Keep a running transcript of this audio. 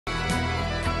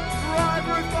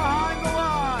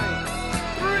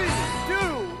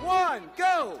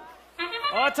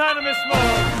Autonomous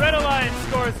mode. Red Alliance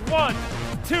scores 1,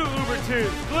 2 Uber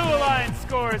tubes. Blue Alliance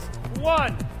scores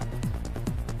 1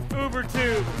 Uber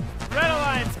tube. Red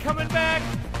Alliance coming back,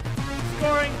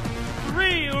 scoring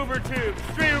 3 Uber tubes.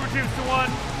 3 Uber tubes to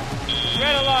 1.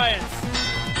 Red Alliance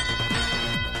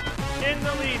in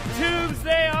the lead. Tubes,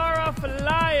 they are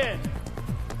a-flying.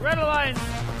 Red Alliance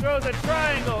throws a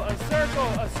triangle, a circle,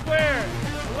 a square.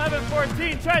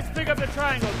 11-14 tries to pick up the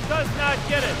triangle, does not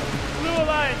get it. Blue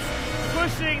Alliance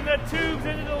pushing the tubes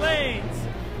into the lanes.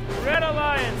 Red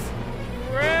Alliance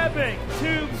grabbing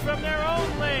tubes from their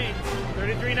own lanes.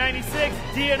 33.96,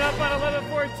 D'ing up on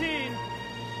 11-14.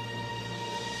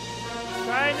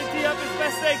 Trying to tee up as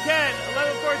best they can.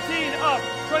 11-14 up,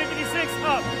 20-56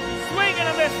 up. Swing and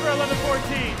a miss for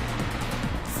 11-14.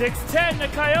 6-10, the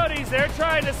Coyotes, they're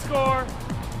trying to score.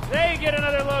 They get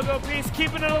another logo piece,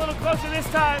 keeping it a little closer this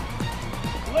time.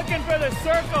 Looking for the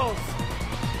circles,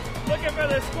 looking for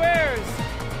the squares.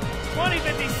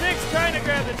 20-56, trying to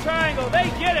grab the triangle. They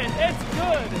get it, it's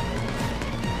good.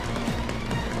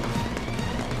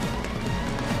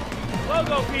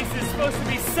 Logo piece is supposed to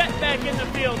be set back in the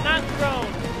field, not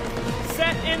thrown.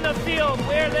 Set in the field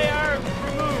where they are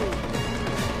removed.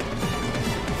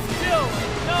 Still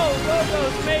no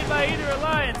logos made by either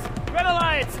alliance. Red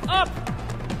Alliance up,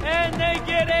 and they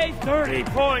get a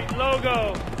 30-point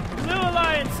logo. Blue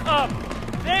Alliance up,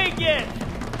 they get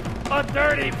a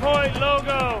 30-point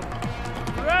logo.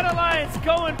 Red Alliance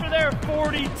going for their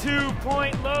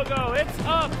 42-point logo. It's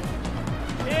up.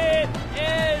 It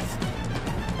is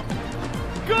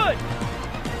good.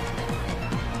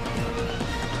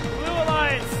 Blue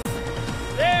Alliance,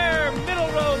 their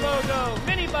middle row logo.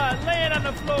 Minibot laying on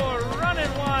the floor,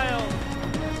 running wild.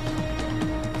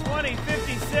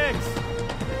 20-56.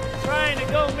 Trying to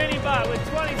go Minibot with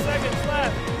 20 seconds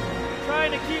left.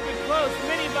 Trying to keep it close.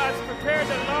 Minibot's prepared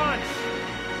to launch.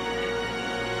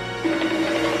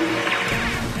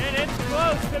 And it's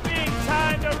close to being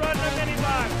time to run the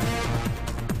Minibot.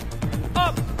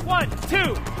 Up, 1,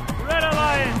 2, Red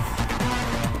Alliance.